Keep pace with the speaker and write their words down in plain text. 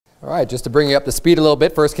All right, just to bring you up to speed a little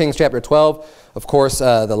bit, 1 Kings chapter 12, of course,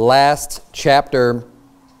 the last chapter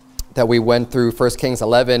that we went through, 1 Kings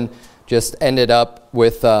 11, just ended up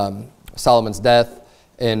with Solomon's death.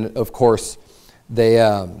 And of course,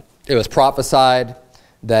 it was prophesied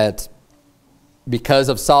that because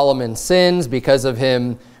of Solomon's sins, because of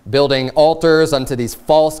him building altars unto these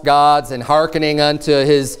false gods and hearkening unto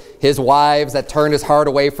his wives that turned his heart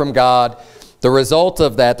away from God, the result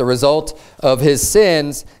of that, the result of his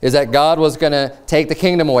sins, is that God was going to take the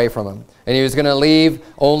kingdom away from him. And he was going to leave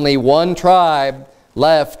only one tribe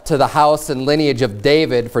left to the house and lineage of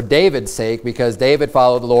David for David's sake, because David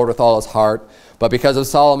followed the Lord with all his heart. But because of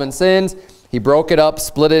Solomon's sins, he broke it up,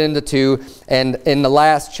 split it into two. And in the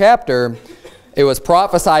last chapter, it was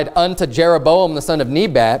prophesied unto Jeroboam, the son of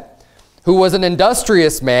Nebat, who was an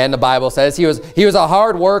industrious man, the Bible says. He was a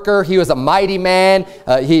hard worker. He was a mighty man.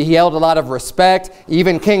 He held a lot of respect.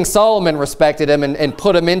 Even King Solomon respected him and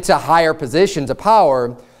put him into higher positions of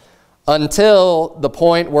power, until the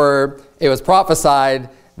point where it was prophesied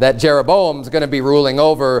that Jeroboam's going to be ruling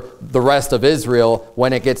over the rest of Israel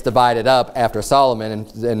when it gets divided up after Solomon.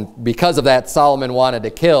 And because of that, Solomon wanted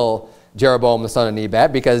to kill Jeroboam, the son of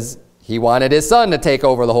Nebat, because he wanted his son to take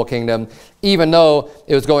over the whole kingdom, even though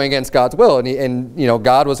it was going against God's will. And you know,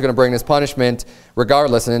 God was going to bring this punishment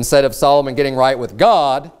regardless. And instead of Solomon getting right with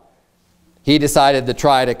God, he decided to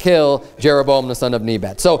try to kill Jeroboam, the son of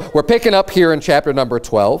Nebat. So we're picking up here in chapter number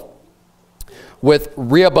 12 with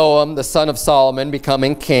Rehoboam, the son of Solomon,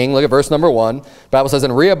 becoming king. Look at verse number 1. The Bible says,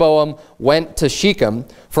 and Rehoboam went to Shechem,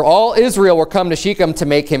 for all Israel were come to Shechem to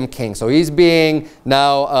make him king. So he's being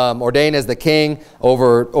now ordained as the king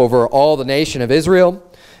over all the nation of Israel.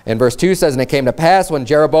 And verse 2 says, and it came to pass when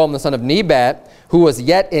Jeroboam, the son of Nebat, who was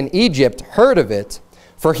yet in Egypt, heard of it,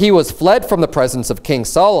 for he was fled from the presence of King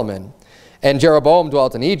Solomon, and Jeroboam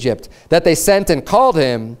dwelt in Egypt, that they sent and called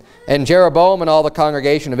him. And Jeroboam and all the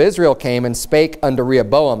congregation of Israel came and spake unto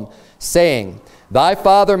Rehoboam, saying, thy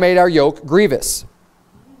father made our yoke grievous.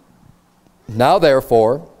 Now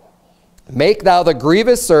therefore, make thou the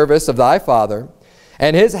grievous service of thy father,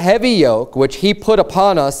 and his heavy yoke, which he put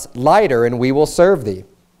upon us, lighter, and we will serve thee.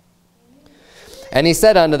 And he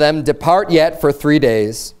said unto them, depart yet for 3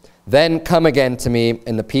 days, then come again to me.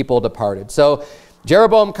 And the people departed. So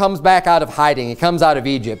Jeroboam comes back out of hiding. He comes out of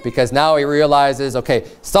Egypt because now he realizes, okay,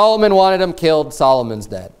 Solomon wanted him killed. Solomon's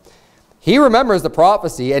dead. He remembers the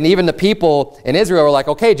prophecy, and even the people in Israel were like,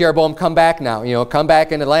 okay, Jeroboam, come back now. You know, come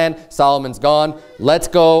back into the land. Solomon's gone. Let's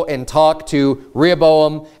go and talk to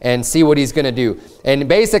Rehoboam and see what he's going to do. And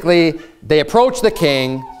basically, they approach the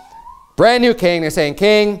king, brand new king. They're saying,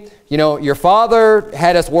 king, you know, your father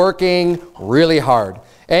had us working really hard.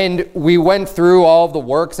 And we went through all of the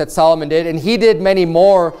works that Solomon did, and he did many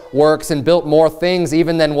more works and built more things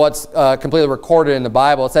even than what's completely recorded in the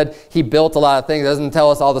Bible. It said he built a lot of things. It doesn't tell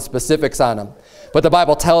us all the specifics on them. But the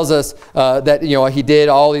Bible tells us that, you know, he did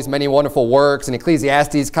all these many wonderful works, and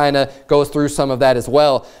Ecclesiastes kind of goes through some of that as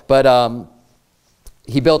well. But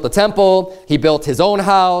he built the temple, he built his own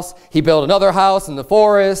house, he built another house in the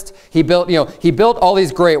forest, he built, you know, he built all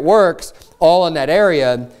these great works all in that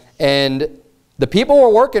area, and the people were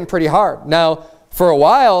working pretty hard. Now, for a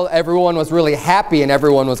while, everyone was really happy and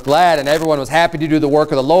everyone was glad and everyone was happy to do the work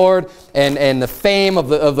of the Lord, and the fame of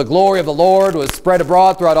the glory of the Lord was spread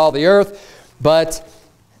abroad throughout all the earth. But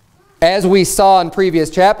as we saw in previous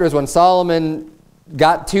chapters, when Solomon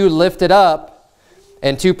got too lifted up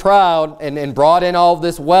and too proud and brought in all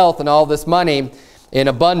this wealth and all this money in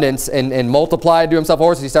abundance and multiplied to himself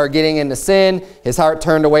horses, he started getting into sin. His heart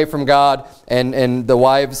turned away from God, and the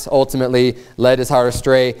wives ultimately led his heart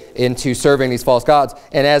astray into serving these false gods.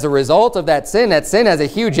 And as a result of that sin has a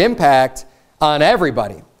huge impact on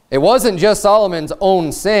everybody. It wasn't just Solomon's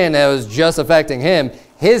own sin that was just affecting him.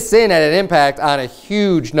 His sin had an impact on a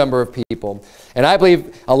huge number of people. And I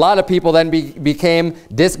believe a lot of people then became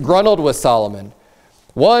disgruntled with Solomon.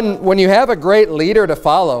 One, when you have a great leader to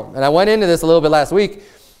follow, and I went into this a little bit last week,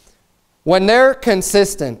 when they're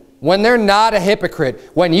consistent, when they're not a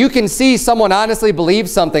hypocrite, when you can see someone honestly believe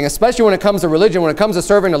something, especially when it comes to religion, when it comes to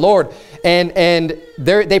serving the Lord, and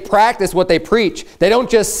they practice what they preach. They don't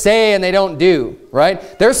just say and they don't do,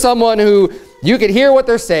 right? There's someone who you could hear what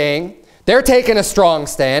they're saying, they're taking a strong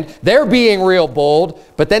stand, they're being real bold,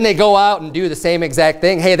 but then they go out and do the same exact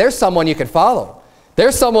thing. Hey, there's someone you can follow.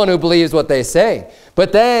 There's someone who believes what they say.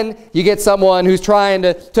 But then you get someone who's trying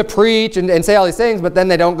to preach and say all these things, but then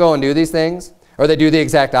they don't go and do these things, or they do the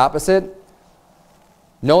exact opposite.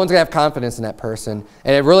 No one's going to have confidence in that person.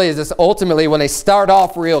 And it really is just ultimately, when they start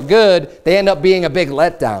off real good, they end up being a big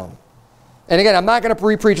letdown. And again, I'm not going to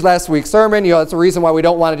re-preach last week's sermon. You know, that's the reason why we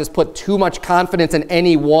don't want to just put too much confidence in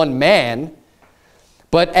any one man.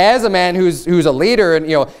 But as a man who's a leader, and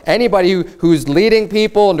you know, anybody who's leading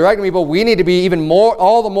people and directing people, we need to be even more,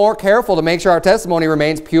 all the more careful to make sure our testimony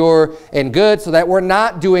remains pure and good, so that we're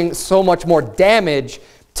not doing so much more damage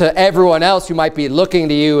to everyone else who might be looking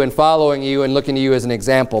to you and following you and looking to you as an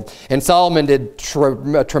example. And Solomon did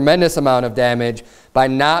a tremendous amount of damage by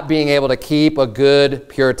not being able to keep a good,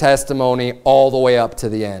 pure testimony all the way up to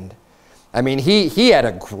the end. I mean, he had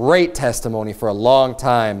a great testimony for a long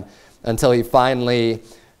time, until he finally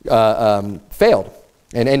failed,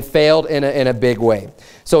 and failed in a big way.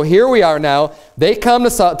 So here we are now. They come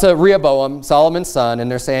to Rehoboam, Solomon's son, and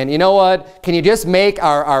they're saying, you know what, can you just make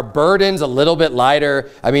our burdens a little bit lighter?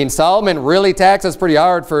 I mean, Solomon really taxed us pretty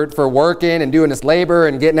hard for working and doing this labor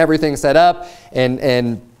and getting everything set up,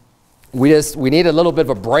 and we need a little bit of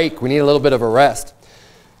a break. We need a little bit of a rest.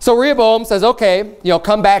 So Rehoboam says, okay, you know,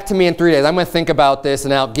 come back to me in 3 days. I'm going to think about this,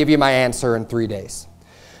 and I'll give you my answer in 3 days.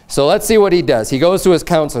 So let's see what he does. He goes to his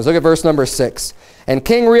counselors. Look at verse number 6. And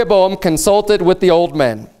King Rehoboam consulted with the old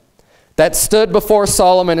men that stood before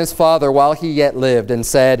Solomon his father while he yet lived, and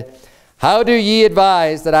said, how do ye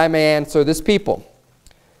advise that I may answer this people?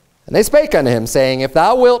 And they spake unto him, saying, if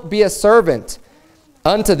thou wilt be a servant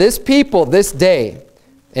unto this people this day,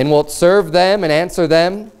 and wilt serve them and answer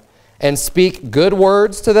them, and speak good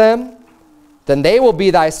words to them, then they will be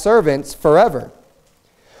thy servants forever.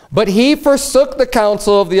 But he forsook the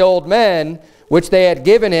counsel of the old men, which they had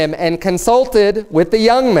given him, and consulted with the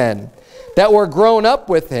young men that were grown up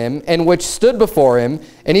with him, and which stood before him.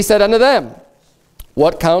 And he said unto them,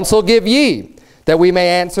 what counsel give ye, that we may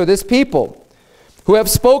answer this people, who have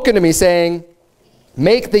spoken to me, saying,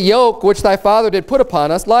 make the yoke which thy father did put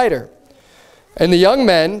upon us lighter? And the young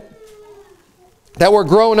men that were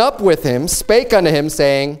grown up with him spake unto him,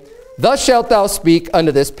 saying, thus shalt thou speak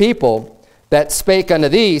unto this people that spake unto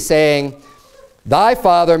thee, saying, thy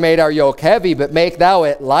father made our yoke heavy, but make thou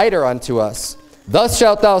it lighter unto us. Thus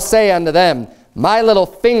shalt thou say unto them, my little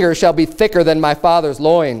finger shall be thicker than my father's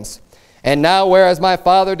loins. And now, whereas my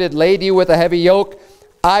father did lade you with a heavy yoke,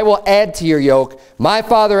 I will add to your yoke. My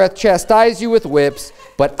father hath chastised you with whips,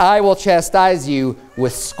 but I will chastise you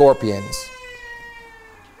with scorpions.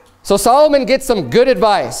 So Solomon gets some good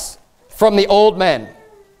advice from the old men,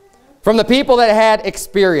 from the people that had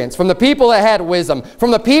experience, from the people that had wisdom, from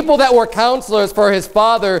the people that were counselors for his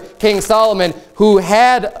father, King Solomon, who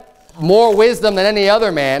had more wisdom than any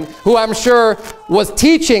other man, who I'm sure was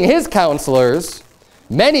teaching his counselors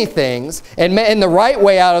many things, and in the right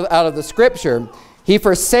way out of the scripture. He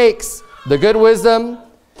forsakes the good wisdom,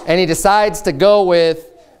 and he decides to go with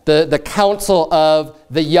the counsel of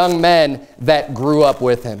the young men that grew up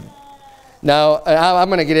with him. Now, I'm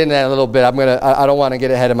going to get into that in a little bit. I don't want to get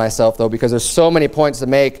ahead of myself, though, because there's so many points to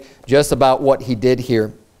make just about what he did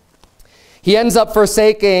here. He ends up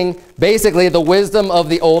forsaking, basically, the wisdom of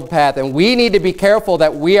the old path. And we need to be careful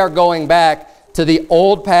that we are going back to the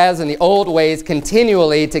old paths and the old ways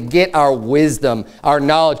continually to get our wisdom, our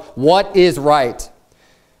knowledge, what is right.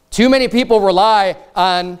 Too many people rely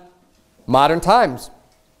on modern times.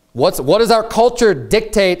 What does our culture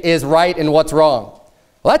dictate is right and what's wrong?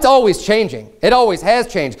 Well, that's always changing. It always has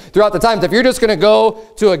changed throughout the times. If you're just going to go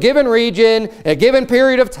to a given region, a given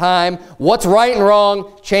period of time, what's right and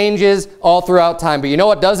wrong changes all throughout time. But you know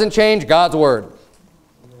what doesn't change? God's Word.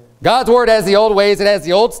 God's Word has the old ways. It has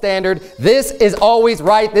the old standard. This is always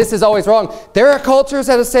right. This is always wrong. There are cultures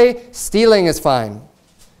that say stealing is fine.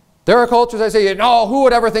 There are cultures that say, no, who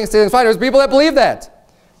would ever think stealing is fine? There's people that believe that.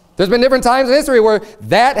 There's been different times in history where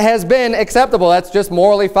that has been acceptable. That's just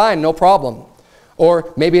morally fine, no problem.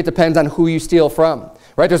 Or maybe it depends on who you steal from,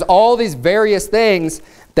 right? There's all these various things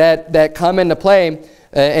that come into play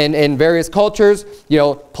in various cultures. You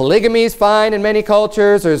know, polygamy is fine in many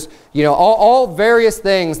cultures. There's, you know, all various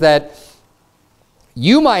things that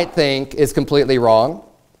you might think is completely wrong.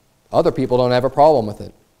 Other people don't have a problem with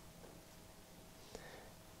it.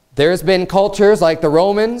 There's been cultures like the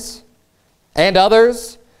Romans and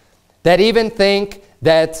others that even think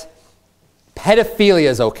that pedophilia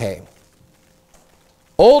is okay.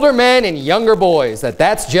 Older men and younger boys,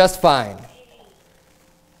 that's just fine.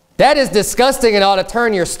 That is disgusting and ought to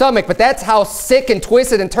turn your stomach, but that's how sick and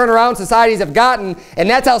twisted and turnaround societies have gotten, and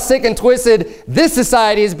that's how sick and twisted this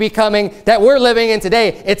society is becoming that we're living in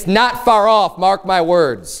today. It's not far off, mark my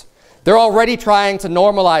words. They're already trying to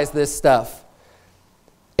normalize this stuff.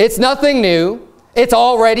 It's nothing new. It's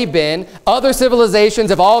already been. Other civilizations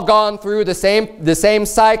have all gone through the same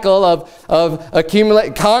cycle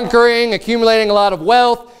of conquering, accumulating a lot of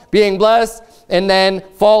wealth, being blessed, and then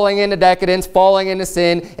falling into decadence, falling into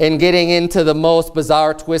sin, and getting into the most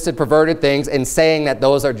bizarre, twisted, perverted things and saying that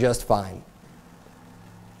those are just fine.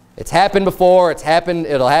 It's happened before, it's happened,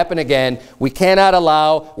 it'll happen again. We cannot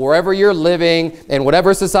allow wherever you're living and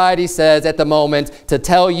whatever society says at the moment to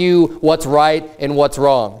tell you what's right and what's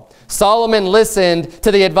wrong. Solomon listened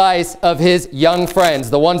to the advice of his young friends,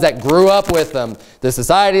 the ones that grew up with them, the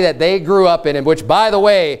society that they grew up in which, by the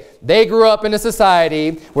way, they grew up in a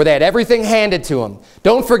society where they had everything handed to them.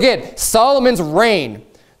 Don't forget, Solomon's reign,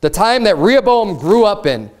 the time that Rehoboam grew up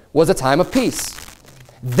in, was a time of peace.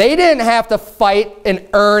 They didn't have to fight and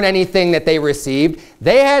earn anything that they received.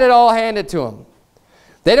 They had it all handed to them.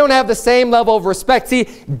 They don't have the same level of respect. See,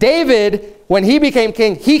 David, when he became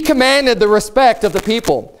king, he commanded the respect of the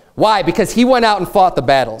people. Why? Because he went out and fought the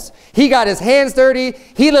battles. He got his hands dirty.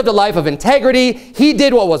 He lived a life of integrity. He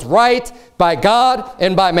did what was right by God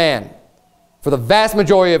and by man for the vast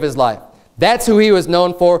majority of his life. That's who he was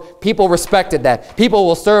known for. People respected that. People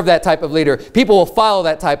will serve that type of leader. People will follow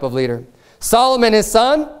that type of leader. Solomon, his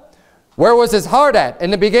son, where was his heart at in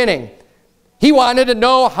the beginning? He wanted to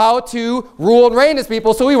know how to rule and reign his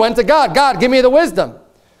people, so he went to God. God, give me the wisdom.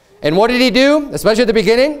 And what did he do? Especially at the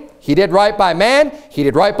beginning, he did right by man. He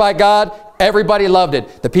did right by God. Everybody loved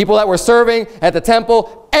it. The people that were serving at the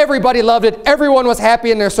temple, everybody loved it. Everyone was happy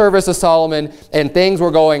in their service of Solomon, and things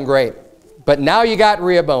were going great. But now you got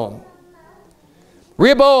Rehoboam.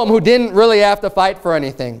 Rehoboam, who didn't really have to fight for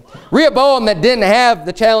anything. Rehoboam that didn't have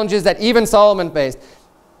the challenges that even Solomon faced.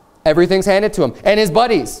 Everything's handed to him. And his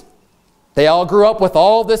buddies, they all grew up with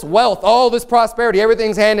all this wealth, all this prosperity.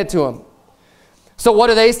 Everything's handed to him. So what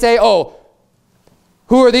do they say? Oh,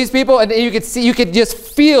 who are these people? And you could see, you could just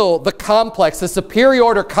feel the complex, the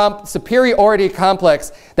superiority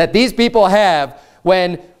complex that these people have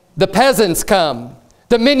when the peasants come,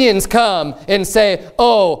 the minions come and say,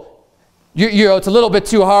 oh, it's a little bit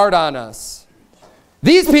too hard on us.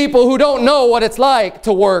 These people who don't know what it's like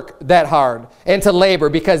to work that hard and to labor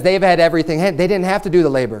because they've had everything, they didn't have to do the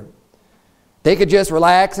labor. They could just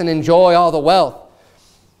relax and enjoy all the wealth.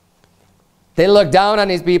 They look down on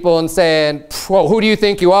these people and saying, well, who do you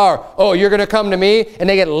think you are? Oh, you're going to come to me? And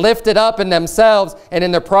they get lifted up in themselves and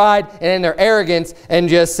in their pride and in their arrogance and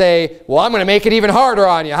just say, well, I'm going to make it even harder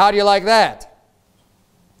on you. How do you like that?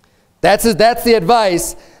 That's the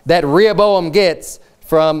advice that Rehoboam gets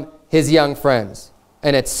from his young friends.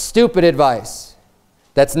 And it's stupid advice.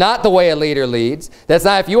 That's not the way a leader leads. That's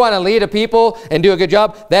not, if you want to lead a people and do a good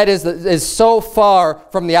job, that is so far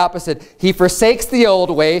from the opposite. He forsakes the old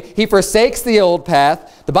way. He forsakes the old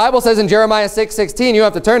path. The Bible says in Jeremiah 6:16, you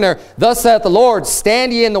have to turn there, thus saith the Lord,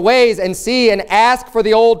 stand ye in the ways and see and ask for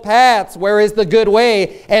the old paths, where is the good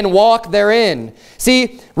way, and walk therein.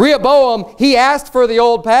 See, Rehoboam, he asked for the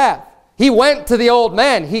old path. He went to the old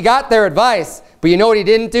men. He got their advice. But you know what he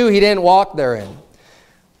didn't do? He didn't walk therein.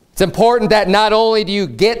 It's important that not only do you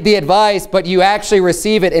get the advice, but you actually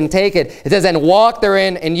receive it and take it. It says, and walk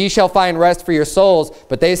therein, and ye shall find rest for your souls.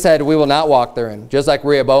 But they said, we will not walk therein. Just like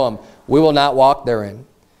Rehoboam, we will not walk therein.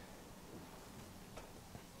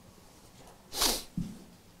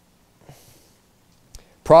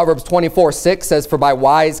 Proverbs 24:6 says, for by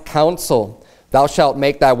wise counsel thou shalt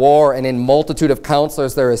make thy war, and in multitude of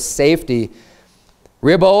counselors there is safety.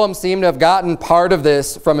 Rehoboam seemed to have gotten part of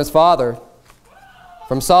this from his father,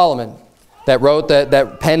 from Solomon,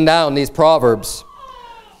 that penned down these proverbs.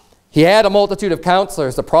 He had a multitude of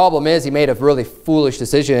counselors. The problem is he made a really foolish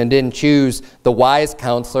decision and didn't choose the wise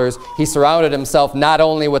counselors. He surrounded himself not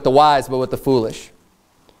only with the wise, but with the foolish.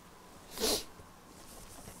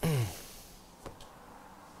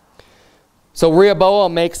 So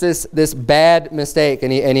Rehoboam makes this bad mistake,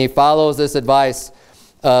 and he follows this advice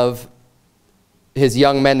of his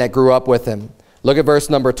young men that grew up with him. Look at verse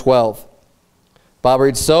number 12. Bible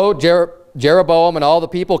reads, so Jeroboam and all the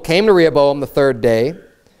people came to Rehoboam the third day,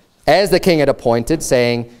 as the king had appointed,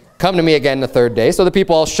 saying, come to me again the third day. So the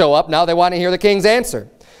people all show up. Now they want to hear the king's answer.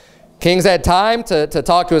 King's had time to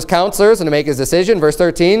talk to his counselors and to make his decision. Verse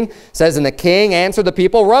 13 says, and the king answered the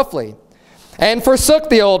people roughly, and forsook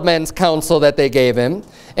the old men's counsel that they gave him,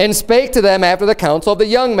 and spake to them after the counsel of the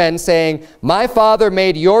young men, saying, my father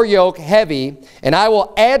made your yoke heavy, and I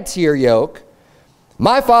will add to your yoke.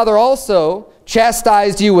 My father also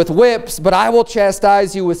chastised you with whips, but I will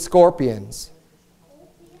chastise you with scorpions.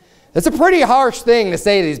 That's a pretty harsh thing to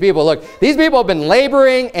say to these people. Look, these people have been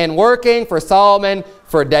laboring and working for Solomon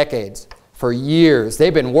for decades, for years.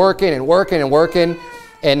 They've been working and working and working,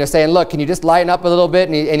 and they're saying, look, can you just lighten up a little bit?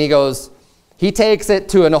 And he goes, he takes it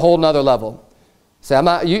to a whole nother level.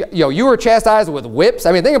 So you were chastised with whips.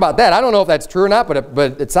 I mean, think about that. I don't know if that's true or not,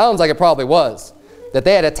 but it sounds like it probably was. that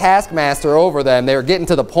they had a taskmaster over them. They were getting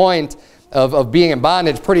to the point of being in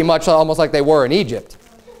bondage pretty much almost like they were in Egypt.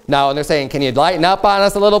 Now, and they're saying, can you lighten up on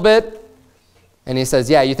us a little bit? And he says,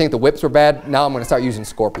 yeah, you think the whips were bad? Now I'm going to start using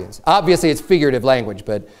scorpions. Obviously, it's figurative language,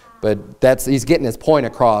 but he's getting his point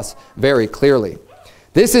across very clearly.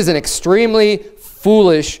 This is an extremely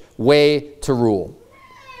foolish way to rule.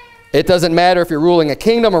 It doesn't matter if you're ruling a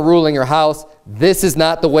kingdom or ruling your house. This is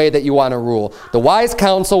not the way that you want to rule. The wise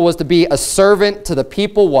counsel was to be a servant to the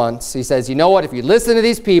people once. He says, you know what? If you listen to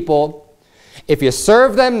these people, if you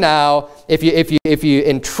serve them now, if you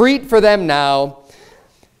entreat for them now,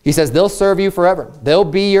 he says they'll serve you forever. They'll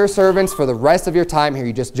be your servants for the rest of your time here.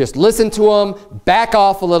 You just listen to them, back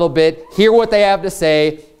off a little bit, hear what they have to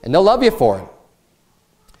say, and they'll love you for it.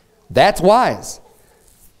 That's wise.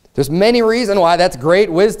 There's many reasons why that's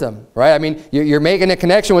great wisdom, right? I mean, you're making a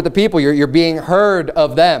connection with the people. You're being heard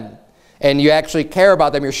of them, and you actually care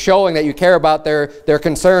about them. You're showing that you care about their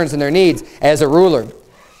concerns and their needs as a ruler.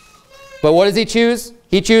 But what does he choose?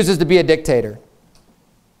 He chooses to be a dictator.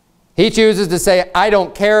 He chooses to say, I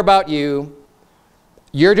don't care about you.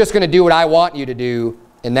 You're just going to do what I want you to do,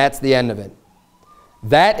 and that's the end of it.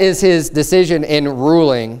 That is his decision in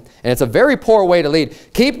ruling, and it's a very poor way to lead.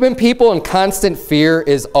 Keeping people in constant fear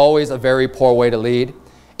is always a very poor way to lead.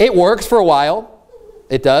 It works for a while.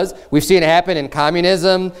 It does. We've seen it happen in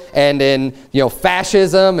communism and in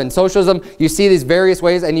fascism and socialism. You see these various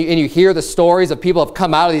ways, and you hear the stories of people who have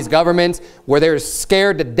come out of these governments where they're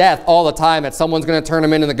scared to death all the time that someone's going to turn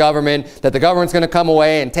them into the government, that the government's going to come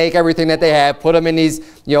away and take everything that they have, put them in these,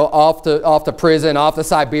 off to prison, off to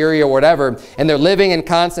Siberia or whatever, and they're living in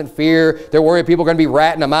constant fear. They're worried people are going to be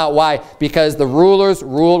ratting them out. Why? Because the rulers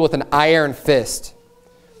ruled with an iron fist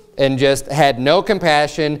and just had no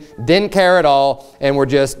compassion, didn't care at all, and were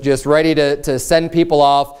just ready to send people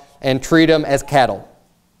off and treat them as cattle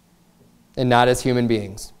and not as human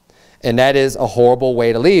beings. And that is a horrible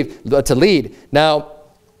way to lead. Now,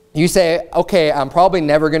 you say, okay, I'm probably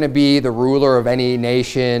never going to be the ruler of any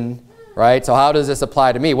nation, right? So how does this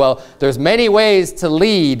apply to me? Well, there's many ways to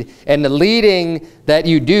lead, and the leading that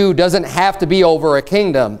you do doesn't have to be over a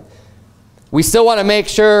kingdom. We still want to make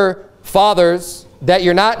sure, fathers, that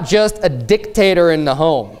you're not just a dictator in the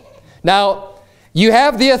home. Now, you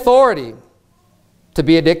have the authority to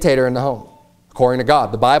be a dictator in the home, according to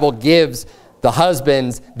God. The Bible gives the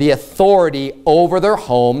husbands the authority over their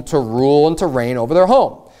home to rule and to reign over their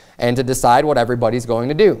home and to decide what everybody's going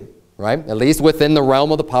to do, right? At least within the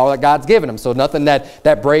realm of the power that God's given them. So nothing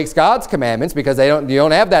that breaks God's commandments, because you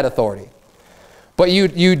don't have that authority. But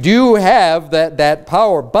you do have that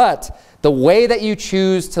power. But the way that you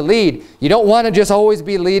choose to lead, you don't want to just always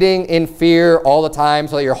be leading in fear all the time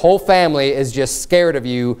so that your whole family is just scared of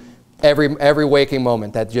you every waking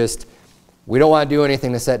moment. We don't want to do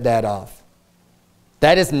anything to set dad off.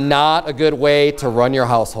 That is not a good way to run your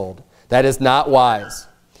household. That is not wise.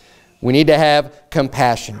 We need to have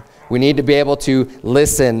compassion. We need to be able to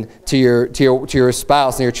listen to your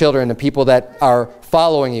spouse and your children, the people that are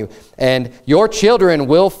following you. And your children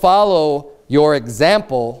will follow your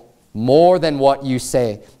example more than what you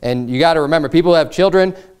say. And you got to remember, people who have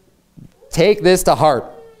children, take this to heart.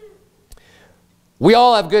 We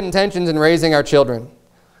all have good intentions in raising our children.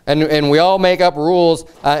 And we all make up rules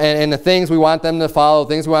and the things we want them to follow,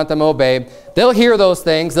 things we want them to obey. They'll hear those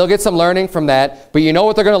things. They'll get some learning from that. But you know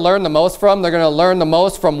what they're going to learn the most from? They're going to learn the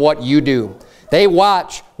most from what you do. They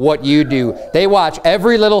watch what you do. They watch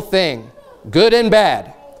every little thing, good and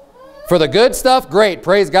bad. For the good stuff, great.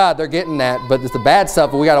 Praise God, they're getting that. But it's the bad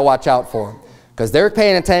stuff we got to watch out for, because they're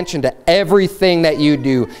paying attention to everything that you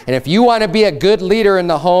do. And if you want to be a good leader in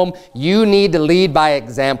the home, you need to lead by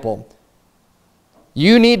example.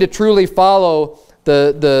 You need to truly follow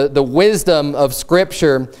the wisdom of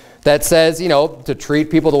Scripture that says, to treat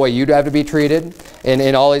people the way you'd have to be treated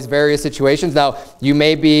in all these various situations. Now, you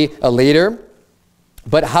may be a leader,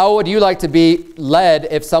 but how would you like to be led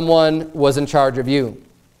if someone was in charge of you?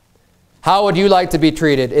 How would you like to be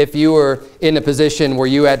treated if you were in a position where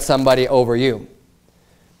you had somebody over you?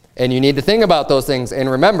 And you need to think about those things and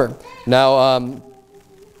remember. Now,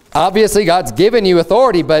 obviously, God's given you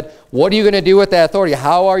authority, but what are you going to do with that authority?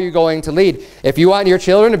 How are you going to lead? If you want your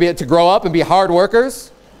children to grow up and be hard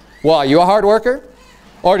workers, well, are you a hard worker?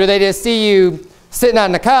 Or do they just see you sitting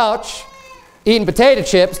on the couch, eating potato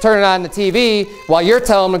chips, turning on the TV, while you're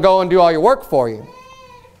telling them to go and do all your work for you?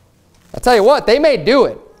 I'll tell you what, they may do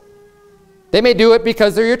it. They may do it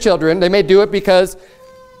because they're your children. They may do it because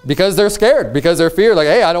they're scared, because they're feared, like,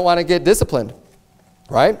 hey, I don't want to get disciplined,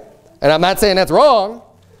 right? And I'm not saying that's wrong,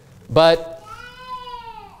 but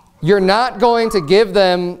You're not going to give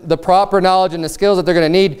them the proper knowledge and the skills that they're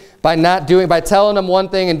going to need by telling them one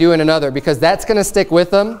thing and doing another, because that's going to stick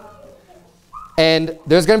with them. And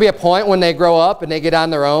there's going to be a point when they grow up and they get on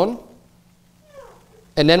their own.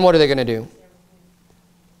 And then what are they going to do?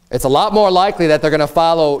 It's a lot more likely that they're going to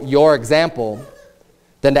follow your example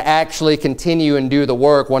than to actually continue and do the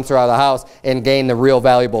work once they're out of the house and gain the real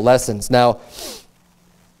valuable lessons. Now,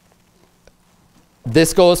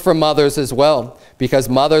 this goes for mothers as well, because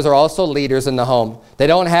mothers are also leaders in the home. They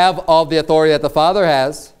don't have all the authority that the father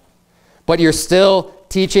has, but you're still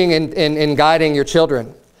teaching and guiding your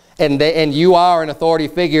children. And you are an authority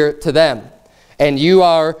figure to them. And you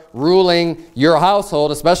are ruling your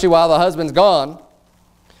household, especially while the husband's gone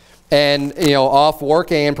and off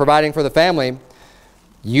working and providing for the family.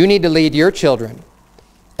 You need to lead your children.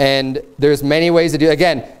 And there's many ways to do it.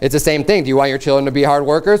 Again, it's the same thing. Do you want your children to be hard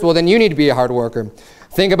workers? Well, then you need to be a hard worker.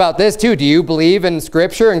 Think about this too. Do you believe in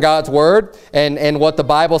Scripture and God's Word and what the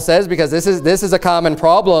Bible says? Because this is a common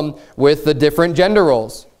problem with the different gender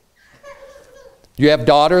roles. You have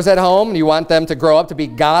daughters at home and you want them to grow up to be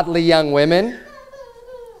godly young women.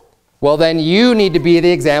 Well, then you need to be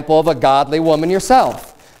the example of a godly woman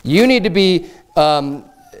yourself. You need to be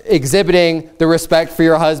exhibiting the respect for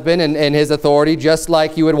your husband and his authority, just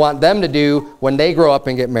like you would want them to do when they grow up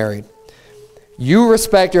and get married. You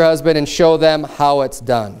respect your husband and show them how it's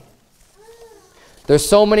done. There's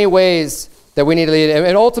so many ways that we need to lead.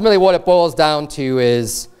 And ultimately what it boils down to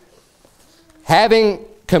is having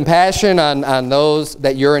compassion on those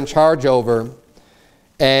that you're in charge over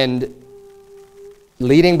and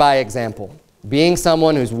leading by example. Being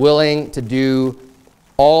someone who's willing to do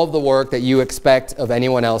all of the work that you expect of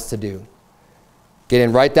anyone else to do.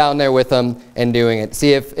 Getting right down there with them and doing it.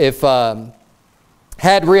 See, if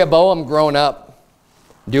had Rehoboam grown up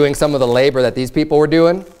doing some of the labor that these people were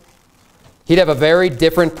doing, he'd have a very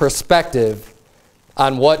different perspective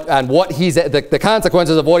on what he's the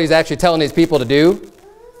consequences of what he's actually telling these people to do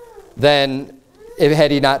than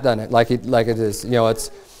had he not done it like it is.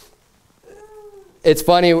 It's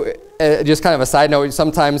funny, just kind of a side note,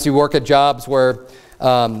 sometimes you work at jobs where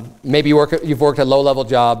maybe you've worked at low-level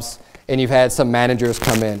jobs and you've had some managers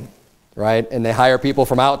come in, right? And they hire people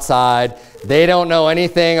from outside. They don't know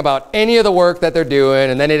anything about any of the work that they're doing,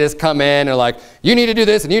 and then they just come in and are like, you need to do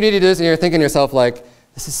this and you need to do this, and you're thinking to yourself like,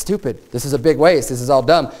 this is stupid. This is a big waste. This is all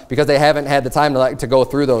dumb, because they haven't had the time to go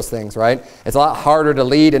through those things, right? It's a lot harder to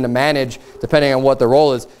lead and to manage, depending on what the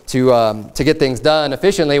role is, to get things done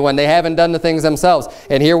efficiently when they haven't done the things themselves.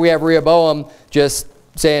 And here we have Rehoboam just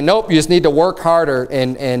saying, nope, you just need to work harder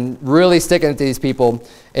and really sticking to these people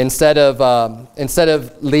instead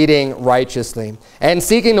of leading righteously and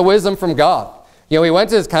seeking the wisdom from God. He went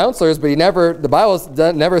to his counselors, but the Bible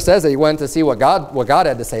never says that he went to see what God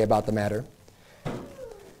had to say about the matter.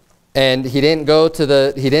 And he didn't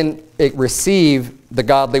receive the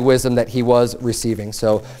godly wisdom that he was receiving.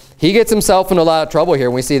 So he gets himself in a lot of trouble here.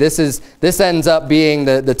 And we see this ends up being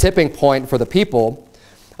the tipping point for the people.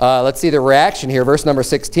 Let's see the reaction here. Verse number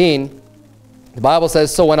 16. The Bible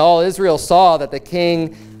says, so when all Israel saw that the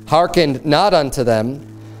king hearkened not unto them,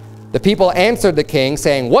 the people answered the king,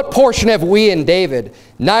 saying, what portion have we in David?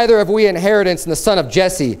 Neither have we inheritance in the son of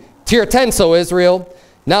Jesse. To your tents, O Israel.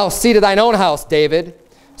 Now see to thine own house, David.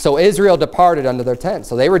 So Israel departed unto their tent.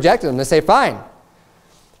 So they rejected them. They say, fine.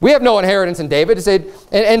 We have no inheritance in David.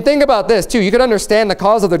 And think about this too. You can understand the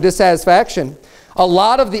cause of their dissatisfaction. A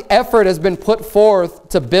lot of the effort has been put forth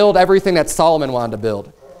to build everything that Solomon wanted to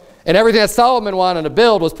build. And everything that Solomon wanted to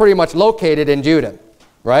build was pretty much located in Judah,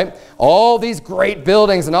 right? All these great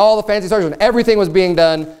buildings and all the fancy structures, and everything was being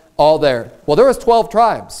done all there. Well, there was 12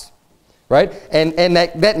 tribes, right? And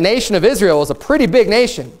that nation of Israel was a pretty big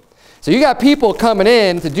nation. So you got people coming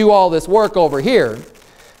in to do all this work over here.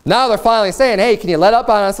 Now they're finally saying, hey, can you let up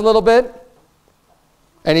on us a little bit?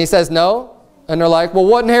 And he says no. And they're like, well,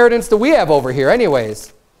 what inheritance do we have over here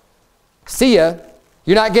anyways? See ya.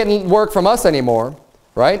 You're not getting work from us anymore,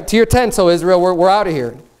 right? To your tents, O Israel, we're out of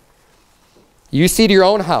here. You see to your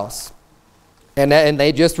own house. And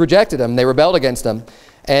they just rejected him. They rebelled against him.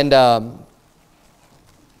 And,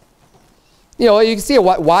 you can see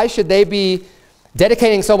why should they be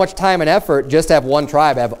dedicating so much time and effort just to have one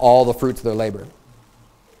tribe have all the fruits of their labor?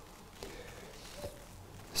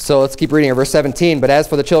 So let's keep reading verse 17. But as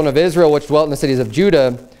for the children of Israel, which dwelt in the cities of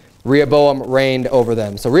Judah, Rehoboam reigned over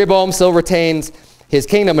them. So Rehoboam still retains his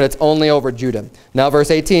kingdom, but it's only over Judah. Now verse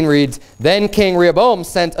 18 reads, then King Rehoboam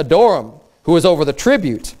sent Adoram, who was over the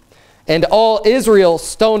tribute, and all Israel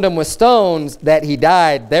stoned him with stones that he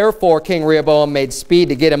died. Therefore King Rehoboam made speed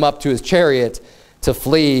to get him up to his chariot to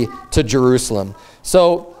flee to Jerusalem.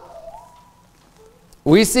 So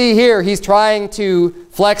we see here he's trying to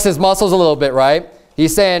flex his muscles a little bit, right?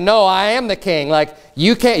 He's saying, no, I am the king. Like,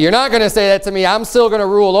 you're not going to say that to me. I'm still going to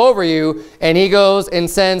rule over you. And he goes and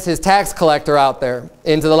sends his tax collector out there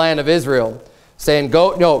into the land of Israel, saying,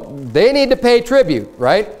 no, they need to pay tribute,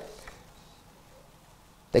 right?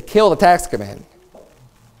 They kill the tax command.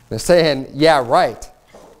 They're saying, yeah, right.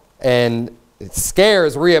 And it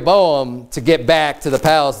scares Rehoboam to get back to the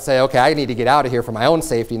palace and say, okay, I need to get out of here for my own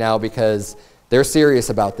safety now because they're serious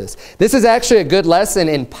about this. This is actually a good lesson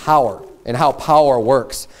in power and how power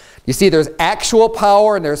works. You see, there's actual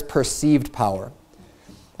power and there's perceived power.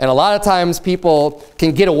 And a lot of times people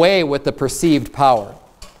can get away with the perceived power.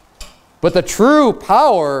 But the true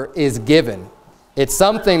power is given. It's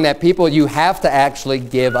something that you have to actually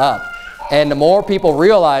give up. And the more people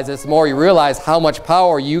realize this, the more you realize how much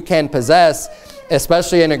power you can possess,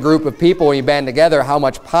 especially in a group of people when you band together, how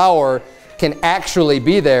much power can actually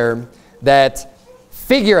be there, that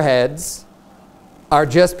figureheads are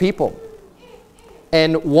just people.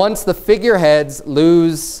 And once the figureheads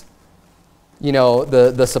lose,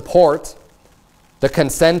 the support, the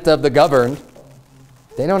consent of the governed,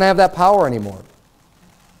 they don't have that power anymore.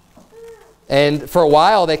 And for a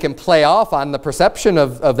while, they can play off on the perception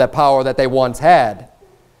of that power that they once had.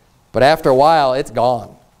 But after a while, it's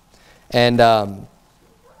gone. And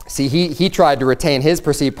see, he tried to retain his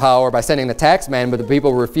perceived power by sending the taxman, but the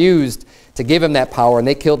people refused to give him that power, and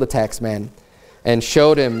they killed the taxman and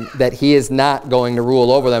showed him that he is not going to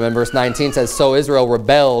rule over them. And verse 19 says, so Israel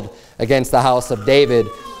rebelled against the house of David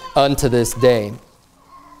unto this day.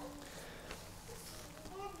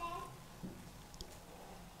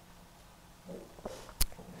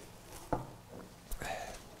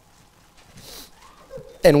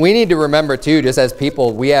 And we need to remember too, just as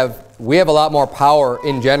people, we have a lot more power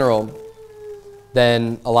in general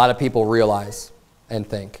than a lot of people realize and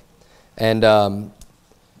think. And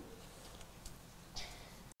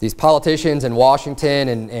these politicians in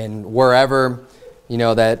Washington and wherever,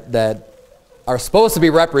 that are supposed to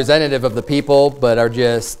be representative of the people, but are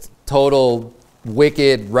just total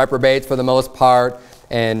wicked reprobates for the most part,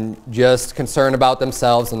 and just concerned about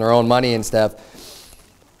themselves and their own money and stuff.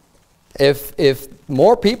 If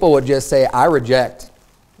more people would just say, I reject,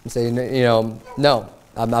 and say, no,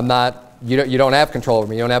 I'm not, you don't have control over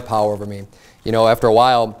me, you don't have power over me. After a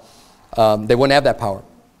while, they wouldn't have that power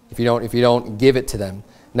if you don't give it to them.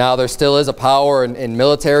 Now, there still is a power in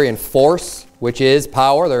military and force, which is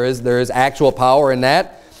power. There is actual power in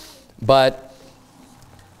that. But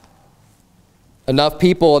enough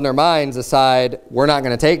people in their minds decide, we're not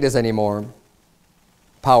going to take this anymore,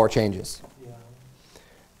 power changes. Yeah.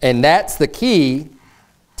 And that's the key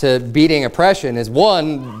to beating oppression, is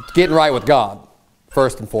one, getting right with God,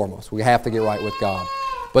 first and foremost. We have to get right with God.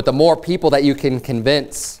 But the more people that you can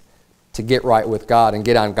convince to get right with God and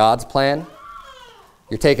get on God's plan,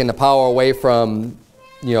 you're taking the power away from,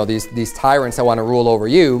 these tyrants that want to rule over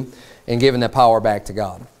you, and giving that power back to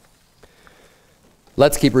God.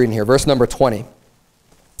 Let's keep reading here. Verse number 20.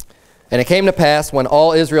 And it came to pass, when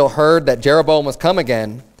all Israel heard that Jeroboam was come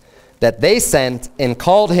again, that they sent and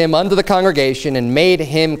called him unto the congregation and made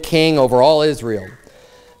him king over all Israel.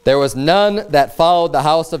 There was none that followed the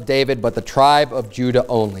house of David, but the tribe of Judah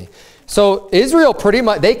only. So Israel pretty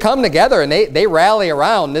much, they come together and they rally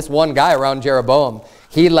around this one guy, around Jeroboam.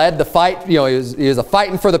 He led the fight, he was a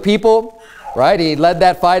fighting for the people, right? He led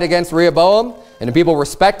that fight against Rehoboam, and the people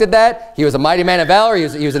respected that. He was a mighty man of valor. He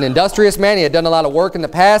was an industrious man. He had done a lot of work in the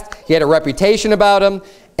past. He had a reputation about him,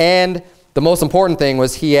 and the most important thing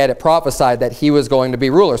was he had it prophesied that he was going to be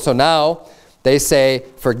ruler. So now they say,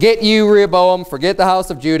 forget you, Rehoboam, forget the house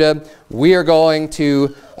of Judah. We are going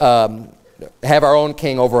to have our own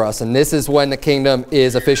king over us. And this is when the kingdom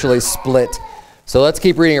is officially split. So let's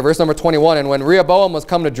keep reading it. Verse number 21. And when Rehoboam was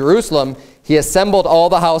come to Jerusalem, he assembled all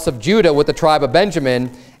the house of Judah with the tribe of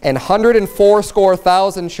Benjamin, and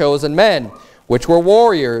 180,000 chosen men, which were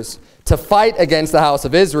warriors, to fight against the house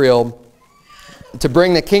of Israel, to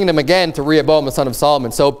bring the kingdom again to Rehoboam the son of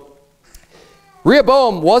Solomon. So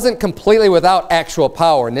Rehoboam wasn't completely without actual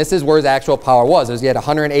power, and this is where his actual power was. He had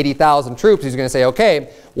 180,000 troops. He's going to say,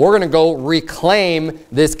 okay, we're going to go reclaim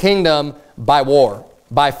this kingdom by war,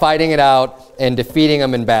 by fighting it out and defeating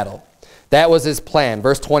them in battle. That was his plan.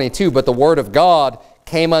 Verse 22, but the word of God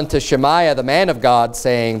came unto Shemaiah the man of God,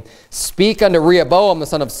 saying, speak unto Rehoboam the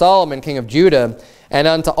son of Solomon, king of Judah, and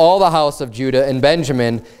unto all the house of Judah and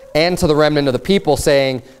Benjamin, and to the remnant of the people,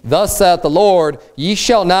 saying, thus saith the Lord, ye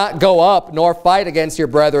shall not go up nor fight against your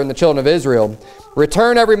brethren the children of Israel.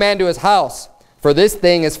 Return every man to his house, for this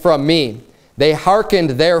thing is from me. They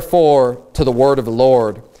hearkened therefore to the word of the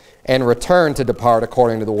Lord, and returned to depart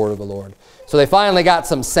according to the word of the Lord. So they finally got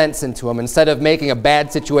some sense into them. Instead of making a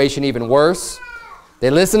bad situation even worse, they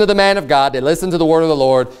listened to the man of God. They listened to the word of the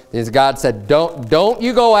Lord. As God said, don't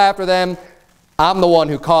you go after them. I'm the one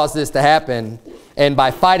who caused this to happen. And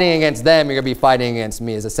by fighting against them, you're going to be fighting against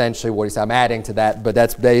me is essentially what he said. I'm adding to that, but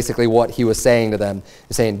that's basically what he was saying to them.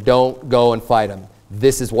 He's saying, don't go and fight them.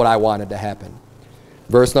 This is what I wanted to happen.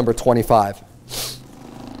 Verse number 25.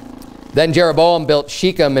 Then Jeroboam built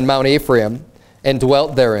Shechem in Mount Ephraim and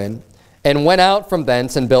dwelt therein, and went out from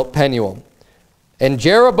thence and built Penuel. And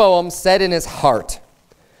Jeroboam said in his heart,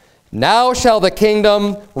 now shall the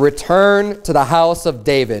kingdom return to the house of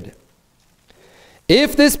David.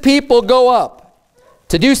 If this people go up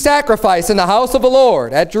to do sacrifice in the house of the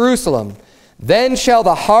Lord at Jerusalem, then shall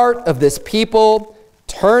the heart of this people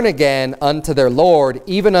turn again unto their Lord,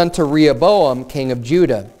 even unto Rehoboam king of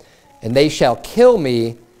Judah. And they shall kill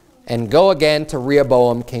me and go again to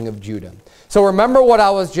Rehoboam king of Judah. So remember what I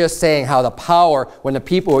was just saying, how the power, when the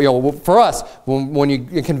people, for us, when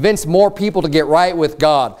you convince more people to get right with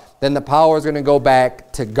God, then the power is going to go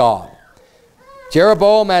back to God.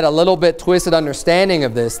 Jeroboam had a little bit twisted understanding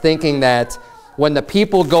of this, thinking that when the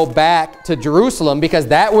people go back to Jerusalem, because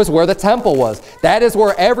that was where the temple was. That is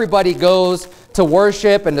where everybody goes to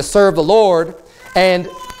worship and to serve the Lord. And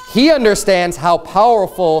he understands how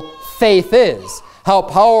powerful faith is. How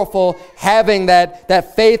powerful having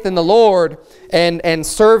that faith in the Lord and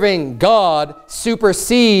serving God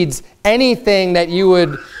supersedes anything that you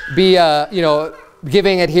would be,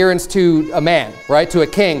 giving adherence to a man, right? To a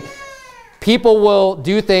king. People will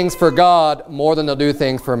do things for God more than they'll do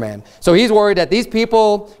things for man. So he's worried that these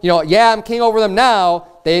people, yeah, I'm king over them now.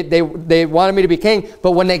 They wanted me to be king.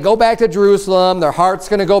 But when they go back to Jerusalem, their heart's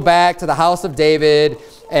going to go back to the house of David,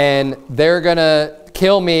 and they're going to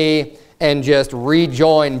kill me and just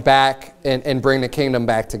rejoin back and bring the kingdom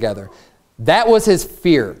back together. That was his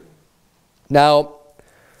fear. Now,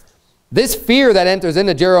 this fear that enters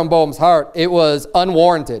into Jeroboam's heart, it was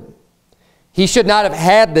unwarranted. He should not have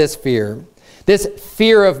had this fear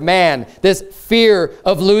of man, this fear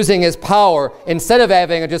of losing his power, instead of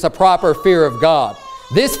having just a proper fear of God.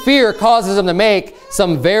 This fear causes him to make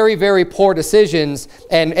some very, very poor decisions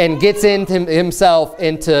and gets himself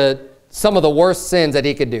into some of the worst sins that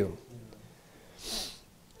he could do.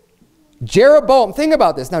 Jeroboam, think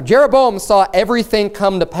about this. Now, Jeroboam saw everything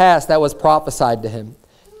come to pass that was prophesied to him.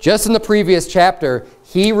 Just in the previous chapter,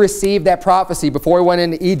 he received that prophecy before he went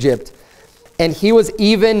into Egypt, and he was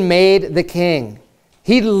even made the king.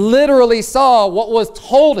 He literally saw what was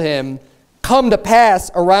told him come to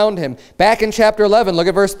pass around him. Back in chapter 11, look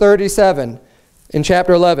at verse 37 in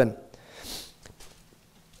chapter 11.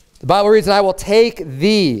 The Bible reads, and I will take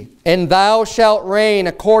thee, and thou shalt reign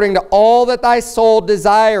according to all that thy soul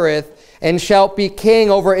desireth, and shalt be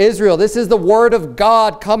king over Israel. This is the word of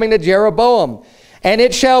God coming to Jeroboam. And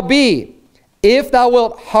it shall be, if thou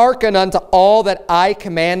wilt hearken unto all that I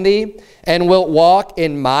command thee, and wilt walk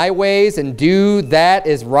in my ways, and do that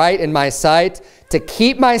is right in my sight, to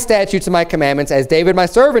keep my statutes and my commandments, as David my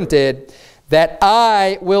servant did, that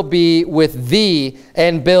I will be with thee,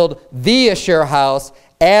 and build thee a sure house,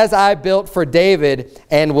 as I built for David,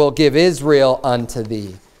 and will give Israel unto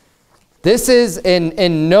thee. This is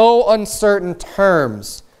in no uncertain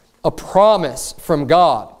terms a promise from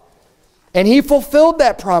God. And he fulfilled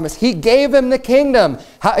that promise. He gave him the kingdom.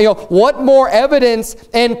 What more evidence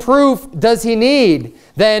and proof does he need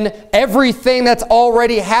than everything that's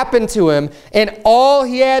already happened to him? And all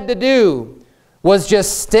he had to do was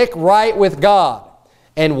just stick right with God.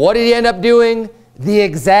 And what did he end up doing? The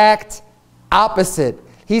exact opposite.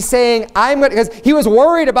 He's saying, because he was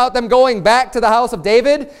worried about them going back to the house of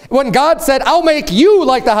David. When God said, I'll make you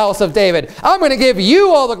like the house of David. I'm going to give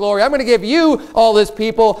you all the glory. I'm going to give you all this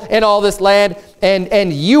people and all this land.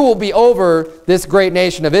 And you will be over this great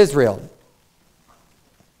nation of Israel.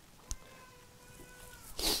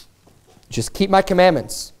 Just keep my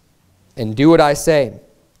commandments and do what I say.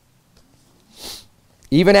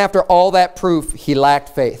 Even after all that proof, he lacked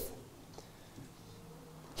faith.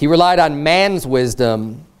 He relied on man's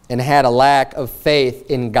wisdom and had a lack of faith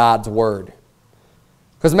in God's word.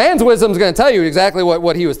 Because man's wisdom is going to tell you exactly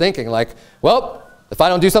what he was thinking. Like, well, if I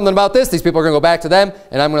don't do something about this, these people are going to go back to them,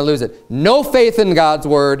 and I'm going to lose it. No faith in God's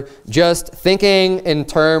word, just thinking in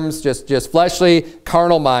terms, just fleshly,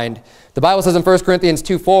 carnal mind. The Bible says in 1 Corinthians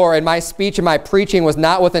 2:4, and my speech and my preaching was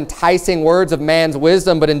not with enticing words of man's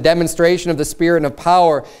wisdom, but in demonstration of the Spirit and of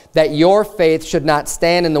power, that your faith should not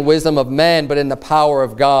stand in the wisdom of men, but in the power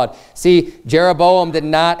of God. See, Jeroboam did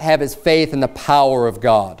not have his faith in the power of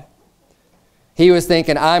God. He was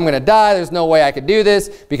thinking, I'm going to die. There's no way I could do this,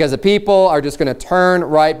 because the people are just going to turn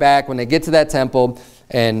right back when they get to that temple,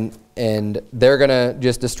 and and they're going to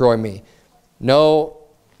just destroy me. No,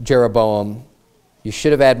 Jeroboam, you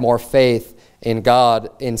should have had more faith in God.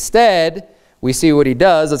 Instead, we see what he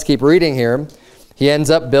does. Let's keep reading here. He ends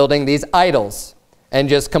up building these idols and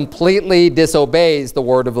just completely disobeys the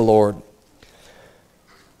word of the Lord.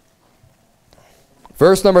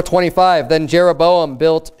 Verse number 25, then Jeroboam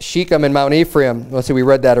built Shechem in Mount Ephraim. Let's see, we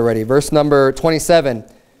read that already. Verse number 27,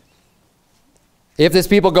 if this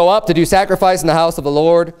people go up to do sacrifice in the house of the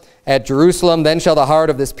Lord at Jerusalem, then shall the heart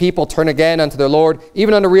of this people turn again unto their Lord,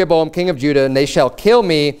 even unto Rehoboam king of Judah, and they shall kill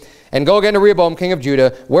me, and go again to Rehoboam king of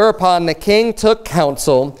Judah. Whereupon the king took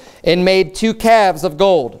counsel, and made 2 calves of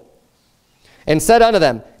gold, and said unto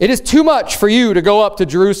them, it is too much for you to go up to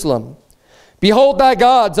Jerusalem. Behold thy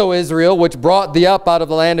gods, O Israel, which brought thee up out of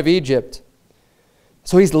the land of Egypt.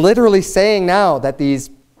 So he's literally saying now that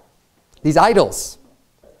these idols,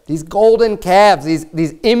 these golden calves,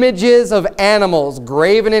 these images of animals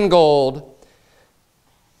graven in gold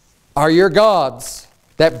are your gods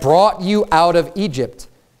that brought you out of Egypt.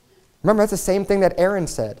 Remember, that's the same thing that Aaron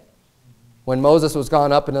said when Moses was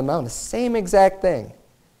gone up into the mountain. The same exact thing.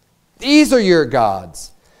 These are your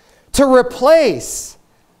gods. To replace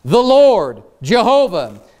the Lord,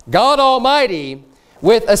 Jehovah, God Almighty,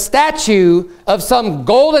 with a statue of some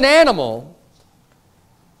golden animal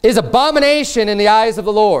is abomination in the eyes of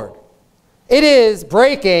the Lord. It is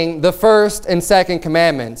breaking the first and second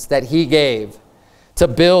commandments that he gave to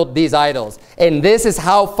build these idols. And this is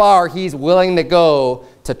how far he's willing to go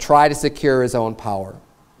to try to secure his own power,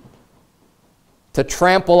 to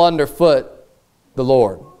trample underfoot the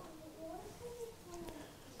Lord,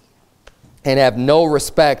 and have no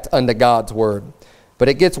respect unto God's word. But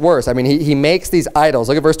it gets worse. I mean, he makes these idols.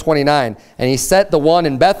 Look at verse 29. And he set the one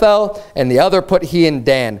in Bethel, and the other put he in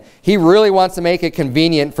Dan. He really wants to make it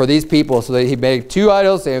convenient for these people, so that he made 2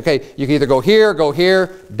 idols, saying, okay, you can either go here,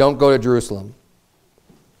 don't go to Jerusalem.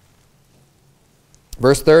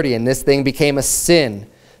 Verse 30, and this thing became a sin,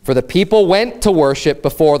 for the people went to worship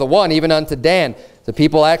before the one, even unto Dan. The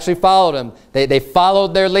people actually followed him. They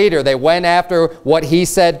followed their leader. They went after what he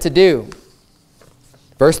said to do.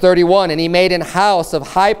 Verse 31, and he made an house of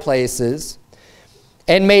high places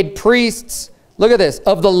and made priests, look at this,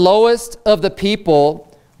 of the lowest of the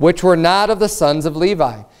people, which were not of the sons of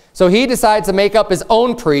Levi. So he decides to make up his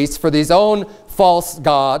own priests for these own false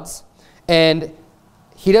gods, and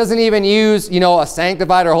he doesn't even use, a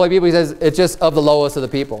sanctified or holy people. He says it's just of the lowest of the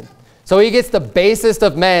people. So he gets the basest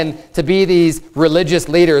of men to be these religious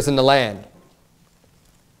leaders in the land.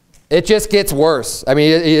 It just gets worse. I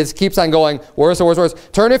mean, it just keeps on going worse and worse and worse.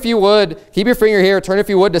 Turn, if you would, keep your finger here, turn, if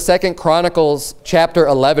you would, to 2 Chronicles chapter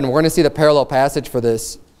 11. We're going to see the parallel passage for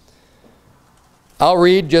this. I'll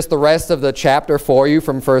read just the rest of the chapter for you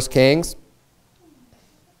from 1 Kings.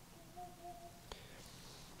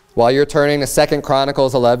 While you're turning to 2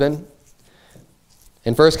 Chronicles 11.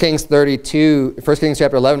 In 1 Kings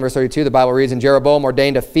chapter 11, verse 32, the Bible reads, and Jeroboam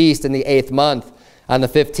ordained a feast in the 8th month, on the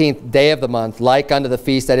 15th day of the month, like unto the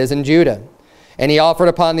feast that is in Judah. And he offered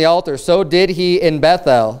upon the altar. So did he in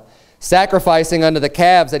Bethel, sacrificing unto the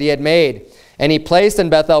calves that he had made. And he placed in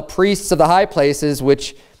Bethel priests of the high places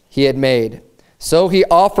which he had made. So he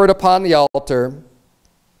offered upon the altar,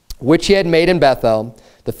 which he had made in Bethel,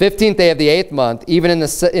 the 15th day of the 8th month, even in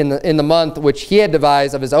the month which he had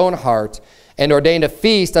devised of his own heart, and ordained a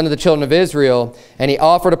feast unto the children of Israel. And he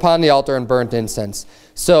offered upon the altar and burnt incense.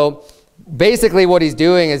 So basically what he's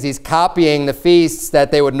doing is he's copying the feasts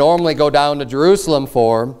that they would normally go down to Jerusalem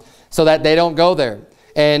for, so that they don't go there.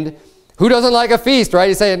 And who doesn't like a feast, right?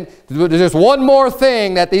 He's saying there's one more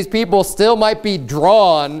thing that these people still might be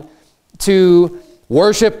drawn to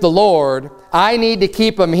worship the Lord. I need to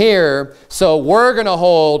keep them here, so we're going to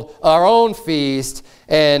hold our own feast,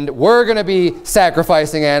 and we're going to be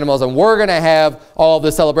sacrificing animals, and we're going to have all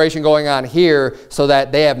the celebration going on here, so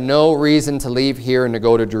that they have no reason to leave here and to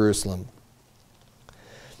go to Jerusalem.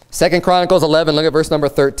 2 Chronicles 11, look at verse number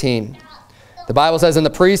 13. The Bible says, and the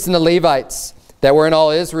priests and the Levites that were in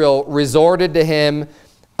all Israel resorted to him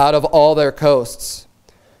out of all their coasts.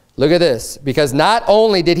 Look at this. Because not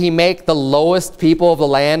only did he make the lowest people of the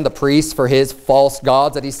land the priests for his false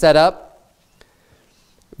gods that he set up.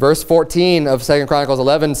 Verse 14 of 2 Chronicles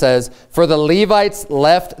 11 says, for the Levites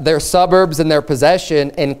left their suburbs and their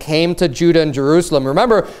possession and came to Judah and Jerusalem.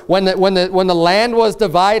 Remember, when the land was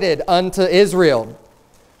divided unto Israel,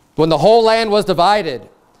 when the whole land was divided,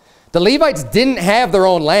 the Levites didn't have their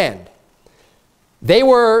own land. They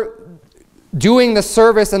were doing the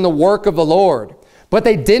service and the work of the Lord. But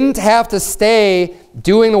they didn't have to stay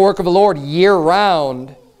doing the work of the Lord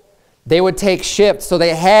year-round. They would take shifts. So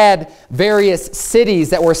they had various cities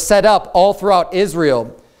that were set up all throughout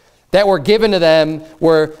Israel. that were given to them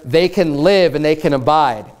where they can live and they can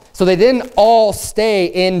abide. So they didn't all stay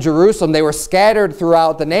in Jerusalem. They were scattered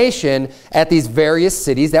throughout the nation at these various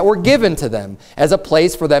cities that were given to them as a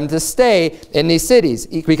place for them to stay in these cities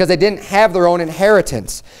because they didn't have their own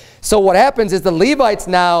inheritance. So what happens is the Levites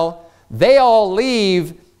now, they all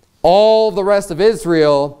leave all the rest of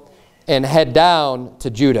Israel and head down to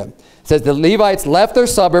Judah. It says the Levites left their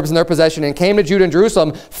suburbs and their possession and came to Judah and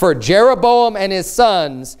Jerusalem, for Jeroboam and his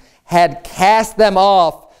sons had cast them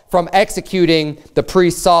off from executing the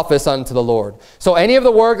priest's office unto the Lord. So any of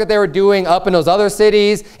the work that they were doing up in those other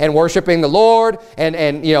cities and worshiping the Lord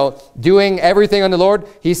and doing everything unto the Lord,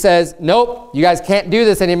 he says, nope, you guys can't do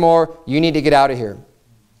this anymore. You need to get out of here.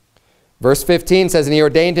 Verse 15 says, and he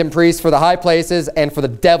ordained him priests for the high places and for the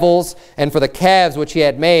devils and for the calves which he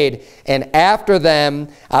had made. And after them,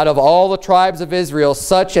 out of all the tribes of Israel,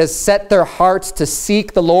 such as set their hearts to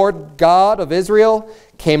seek the Lord God of Israel,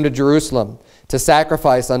 came to Jerusalem to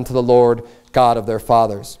sacrifice unto the Lord God of their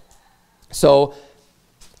fathers. So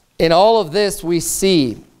in all of this, we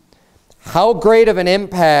see how great of an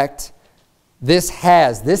impact this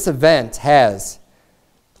event has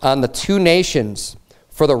on the two nations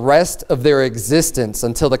for the rest of their existence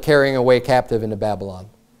until the carrying away captive into Babylon,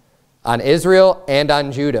 on Israel and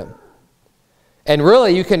on Judah. And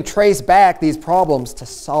really, you can trace back these problems to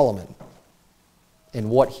Solomon and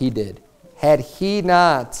what he did. Had he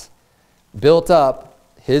not built up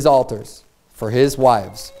his altars for his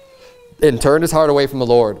wives and turned his heart away from the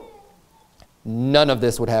Lord, none of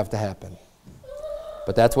this would have to happen.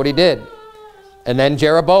 But that's what he did. And then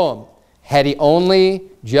Jeroboam, had he only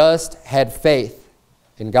just had faith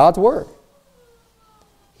in God's word,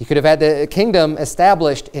 he could have had the kingdom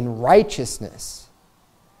established in righteousness.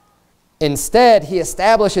 Instead, he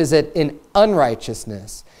establishes it in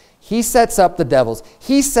unrighteousness. He sets up the devils.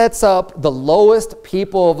 He sets up the lowest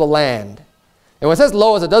people of the land. And when it says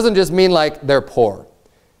lowest, it doesn't just mean like they're poor.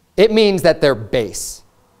 It means that they're base.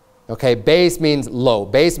 Okay, base means low.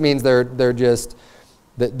 Base means they're just,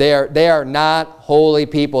 they are not holy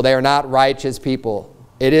people. They are not righteous people.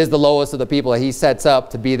 It is the lowest of the people that he sets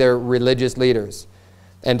up to be their religious leaders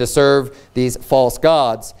and to serve these false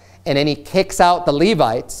gods. And then he kicks out the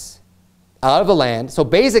Levites out of the land. So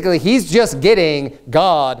basically, he's just getting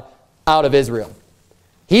God out of Israel.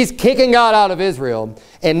 He's kicking God out of Israel.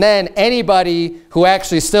 And then anybody who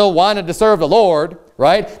actually still wanted to serve the Lord,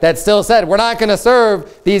 right, that still said, we're not going to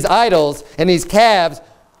serve these idols and these calves,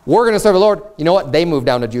 we're going to serve the Lord. You know what? They moved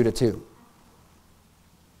down to Judah too.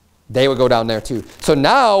 They would go down there too. So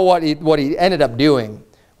now what he ended up doing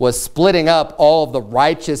was splitting up all of the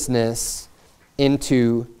righteousness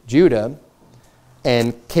into Judah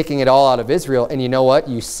and kicking it all out of Israel. And you know what?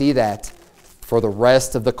 You see that for the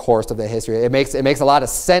rest of the course of the history. It makes a lot of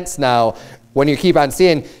sense now when you keep on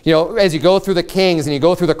seeing, as you go through the Kings and you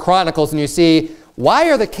go through the Chronicles and you see, why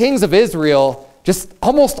are the kings of Israel just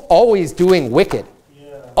almost always doing wicked?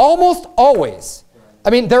 Yeah. Almost always. I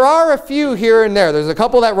mean, there are a few here and there. There's a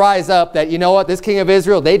couple that rise up that, you know what, this king of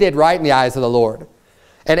Israel, they did right in the eyes of the Lord.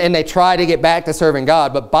 And they try to get back to serving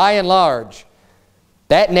God. But by and large,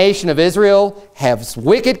 that nation of Israel has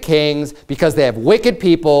wicked kings because they have wicked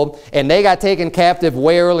people, and they got taken captive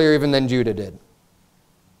way earlier even than Judah did.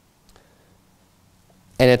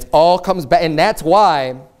 And it all comes back, and that's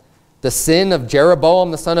why the sin of Jeroboam,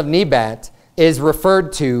 the son of Nebat, is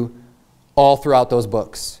referred to all throughout those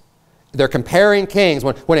books. They're comparing kings.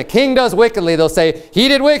 When a king does wickedly, they'll say, he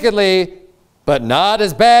did wickedly, but not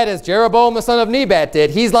as bad as Jeroboam the son of Nebat did.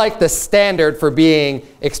 He's like the standard for being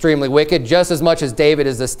extremely wicked, just as much as David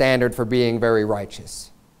is the standard for being very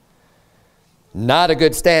righteous. Not a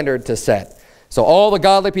good standard to set. So all the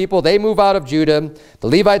godly people, they move out of Judah. The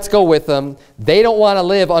Levites go with them. They don't want to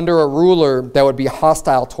live under a ruler that would be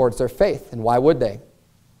hostile towards their faith. And why would they?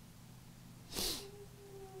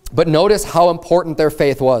 But notice how important their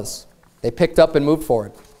faith was. They picked up and moved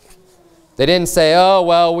forward. They didn't say, oh,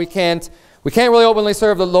 well, we can't really openly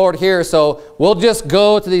serve the Lord here, so we'll just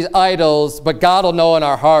go to these idols, but God will know in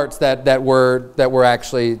our hearts that we're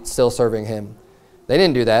actually still serving him. They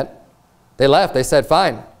didn't do that. They left. They said,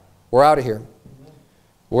 fine, we're out of here.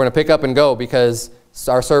 We're going to pick up and go because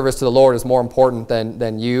our service to the Lord is more important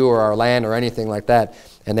than you or our land or anything like that.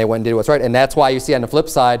 And they went and did what's right. And that's why you see on the flip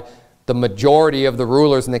side, the majority of the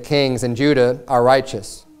rulers and the kings in Judah are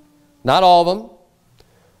righteous. Not all of them,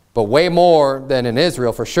 but way more than in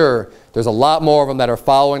Israel for sure. There's a lot more of them that are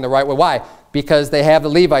following the right way. Why? Because they have the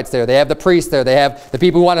Levites there. They have the priests there. They have the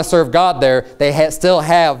people who want to serve God there. They still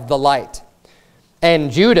have the light. And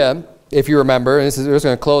Judah, if you remember, and we're just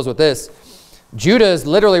going to close with this, Judah is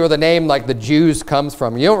literally where the name like the Jews comes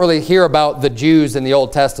from. You don't really hear about the Jews in the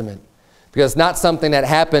Old Testament because it's not something that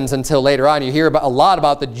happens until later on. You hear a lot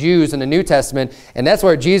about the Jews in the New Testament, and that's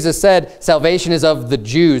where Jesus said salvation is of the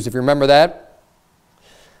Jews, if you remember that.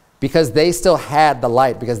 Because they still had the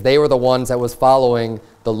light, because they were the ones that was following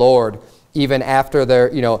the Lord. Even after their,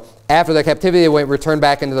 after their captivity, they returned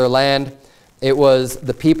back into their land. It was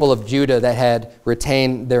the people of Judah that had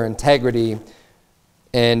retained their integrity.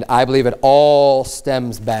 And I believe it all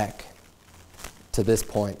stems back to this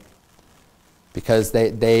point. Because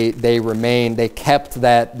they remained, they kept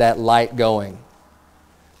that light going.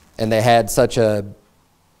 And they had such a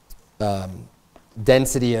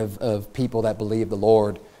density of people that believed the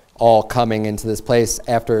Lord all coming into this place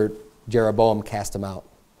after Jeroboam cast them out.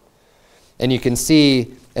 And you can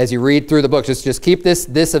see, as you read through the books, just keep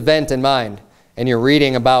this event in mind. And you're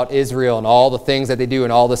reading about Israel and all the things that they do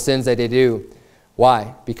and all the sins that they do.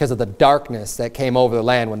 Why? Because of the darkness that came over the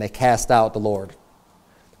land when they cast out the Lord.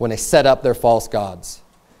 When they set up their false gods.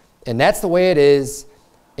 And that's the way it is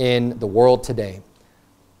in the world today.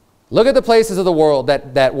 Look at the places of the world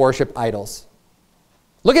that worship idols.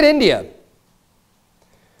 Look at India.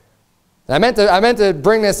 I meant to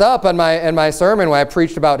bring this up in my sermon when I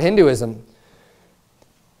preached about Hinduism.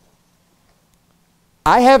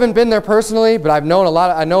 I haven't been there personally, but I've known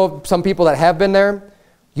I know some people that have been there.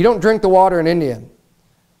 You don't drink the water in India.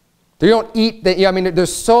 You don't eat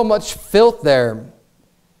there's so much filth there.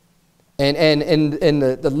 And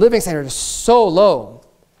the living standard is so low.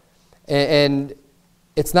 And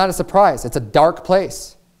it's not a surprise. It's a dark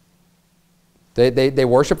place. They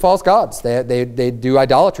worship false gods. They do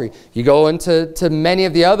idolatry. You go into many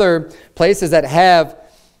of the other places that have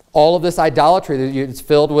all of this idolatry. It's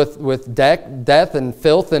filled with death and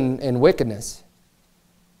filth and wickedness.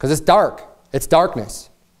 Because it's dark. It's darkness.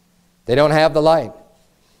 They don't have the light.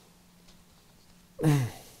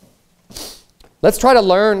 Let's try to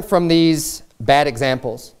learn from these bad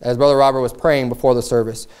examples. As Brother Robert was praying before the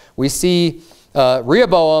service, we see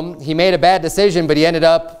Rehoboam, he made a bad decision, but he ended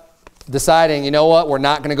up deciding, you know what, we're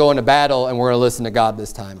not going to go into battle and we're going to listen to God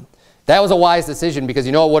this time. That was a wise decision because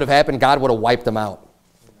you know what would have happened? God would have wiped them out.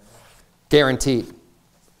 Guaranteed.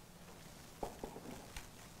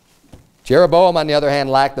 Jeroboam, on the other hand,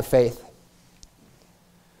 lacked the faith.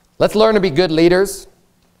 Let's learn to be good leaders.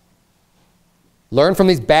 Learn from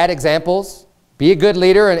these bad examples. Be a good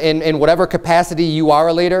leader in whatever capacity you are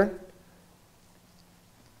a leader.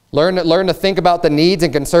 Learn to think about the needs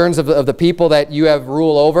and concerns of the people that you have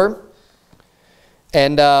rule over.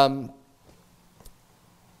 And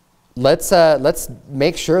let's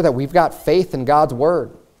make sure that we've got faith in God's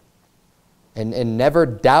Word. And never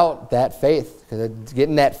doubt that faith. Because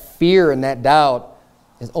getting that fear and that doubt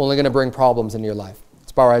is only going to bring problems into your life.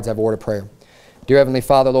 Let's bow our heads and have a word of prayer. Dear Heavenly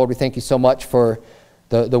Father, Lord, we thank you so much for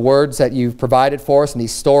the words that you've provided for us and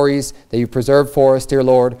these stories that you've preserved for us, dear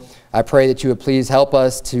Lord. I pray that you would please help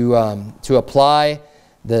us to apply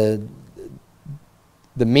the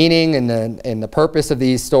meaning and the purpose of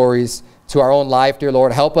these stories to our own life, dear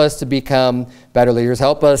Lord. Help us to become better leaders.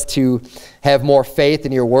 Help us to have more faith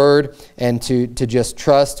in your word and to just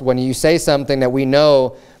trust when you say something that we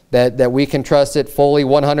know that we can trust it fully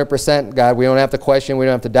 100%, God. We don't have to question, we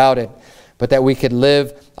don't have to doubt it, but that we could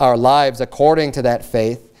live our lives according to that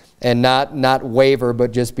faith and not waver,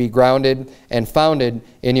 but just be grounded and founded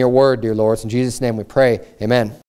in your word, dear Lord. In Jesus' name we pray, amen.